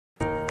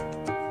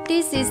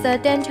This is a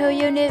dental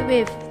unit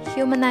with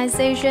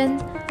humanization,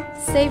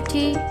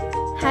 safety,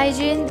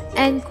 hygiene,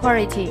 and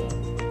quality.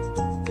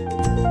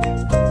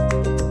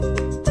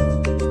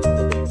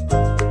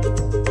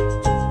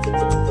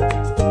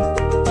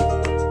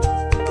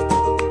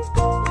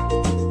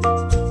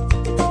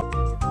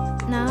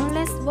 Now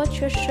let's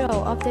watch a show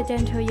of the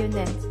dental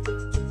unit.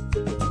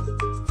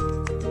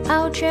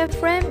 Our chair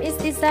frame is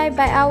designed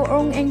by our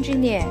own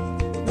engineer,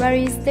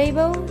 very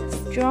stable,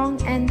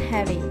 strong, and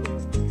heavy.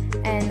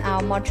 And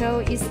our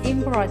motor is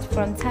imported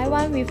from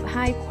Taiwan with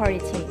high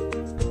quality.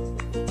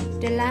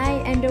 The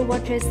light and the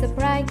water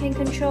supply can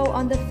control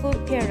on the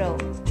foot pedal,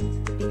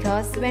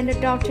 because when the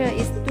doctor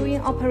is doing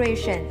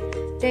operation,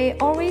 they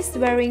always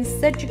wearing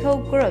surgical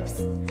gloves.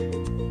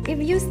 If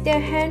you use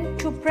their hand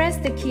to press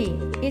the key,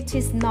 it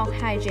is not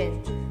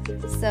hygiene.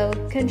 So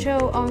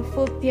control on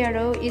foot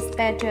pedal is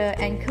better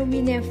and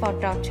convenient for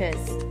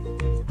doctors.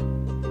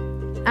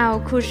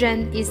 Our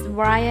cushion is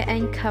wide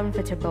and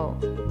comfortable.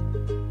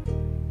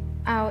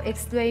 Our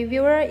X-ray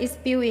viewer is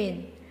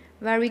built-in,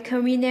 very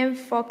convenient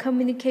for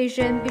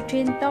communication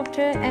between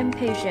doctor and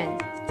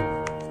patient.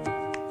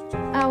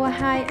 Our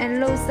high and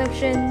low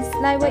suction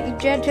saliva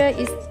ejector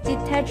is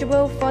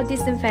detachable for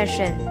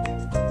disinfection.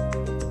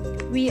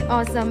 We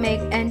also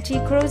make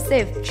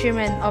anti-corrosive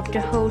treatment of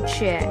the whole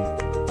chair.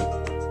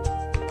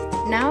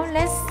 Now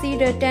let's see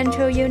the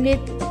dental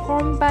unit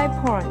point by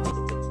point.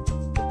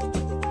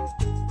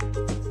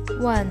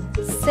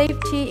 1.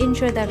 Safety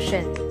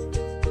introduction.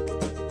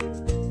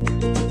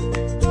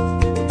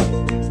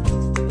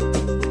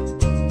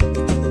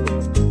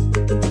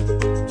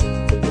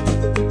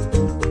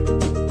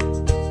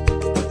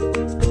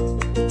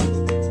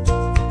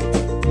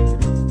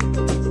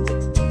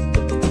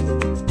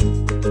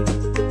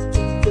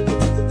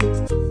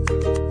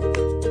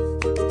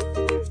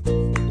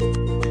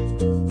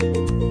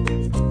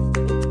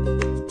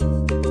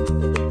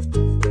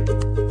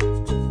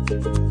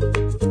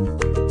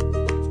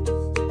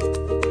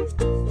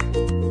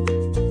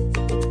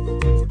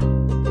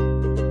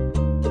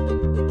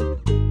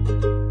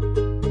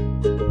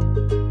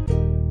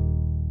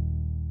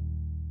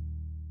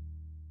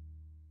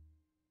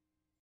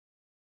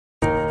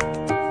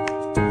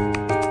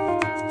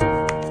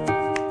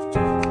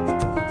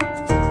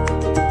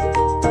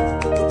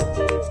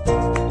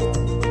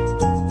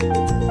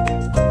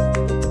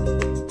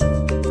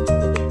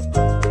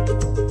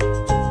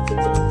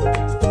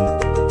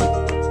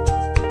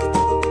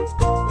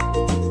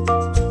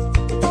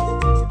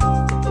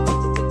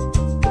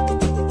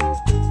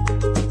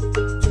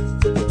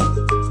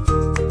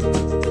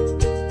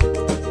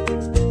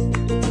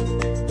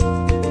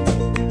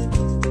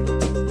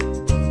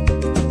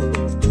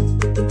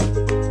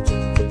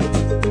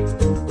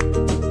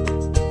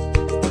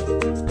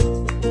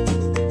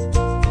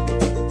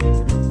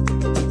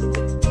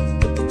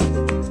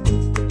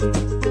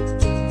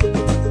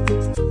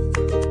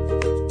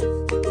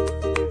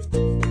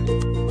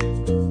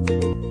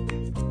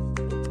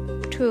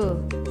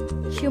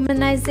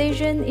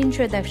 Humanization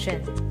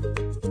introduction.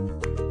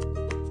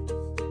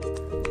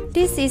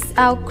 This is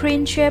our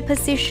clean chair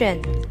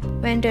position.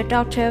 When the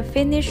doctor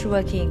finishes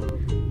working,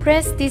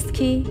 press this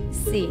key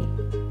C.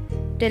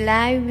 The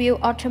light will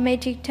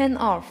automatically turn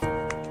off.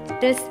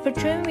 The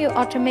spittoon will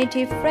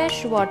automatically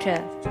flash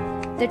water.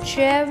 The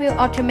chair will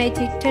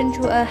automatically turn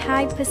to a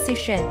high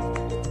position.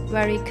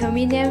 Very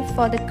convenient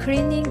for the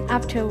cleaning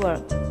after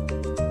work.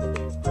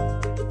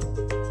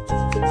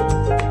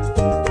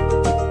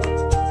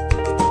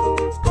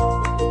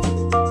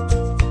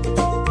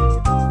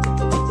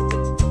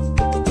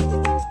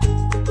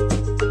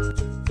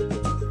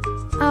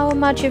 Our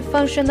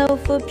multifunctional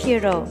foot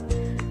pedal.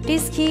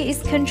 This key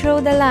is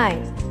control the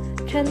light.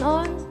 Turn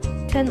on,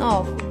 turn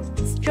off,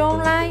 strong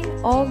light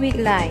or weak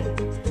light.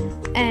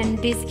 And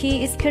this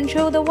key is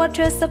control the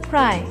water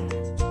supply.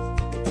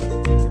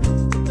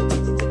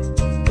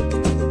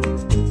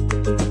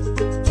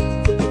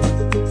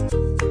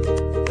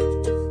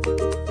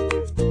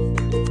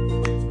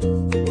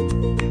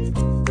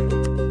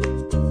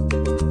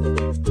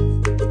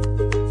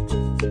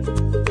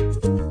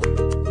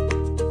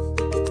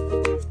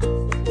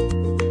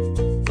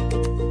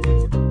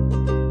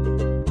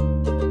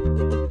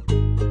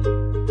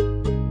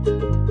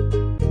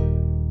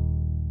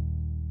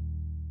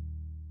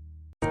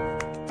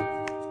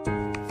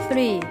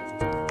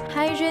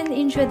 Hygiene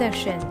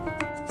introduction.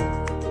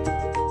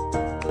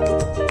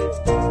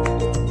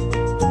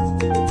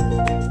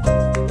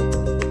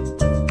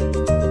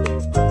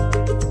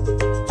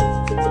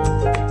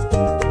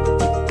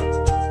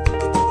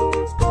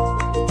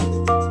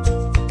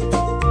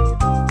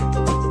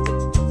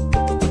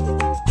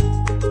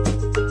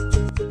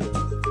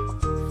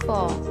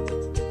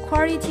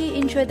 Quality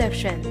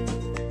introduction.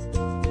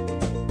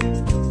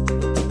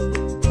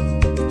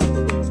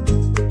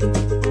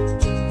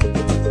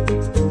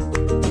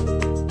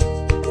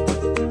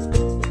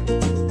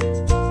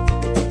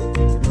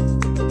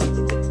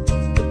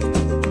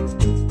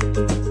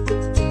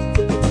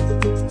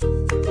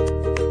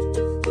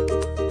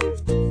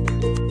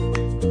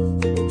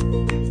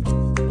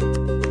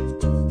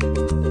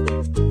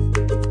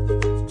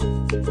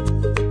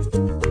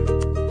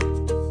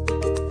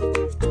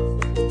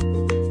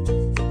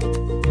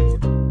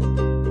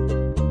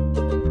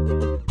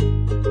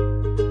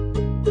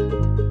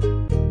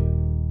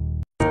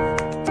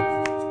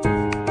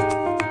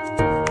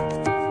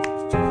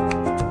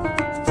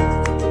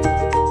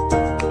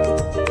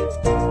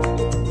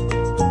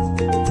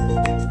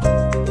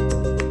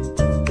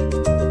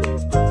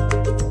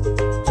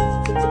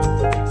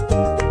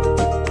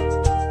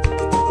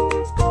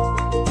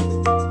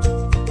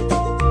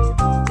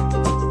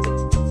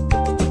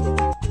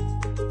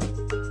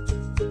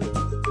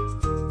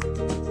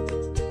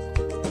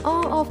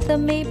 the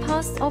main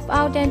parts of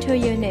our dental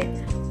unit,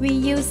 we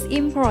use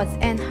imports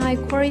and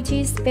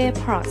high-quality spare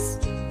parts.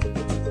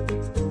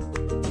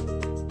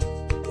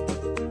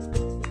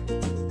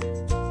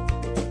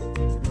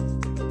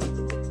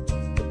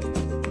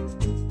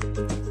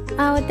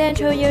 Our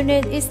dental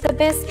unit is the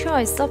best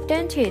choice of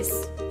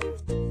dentists.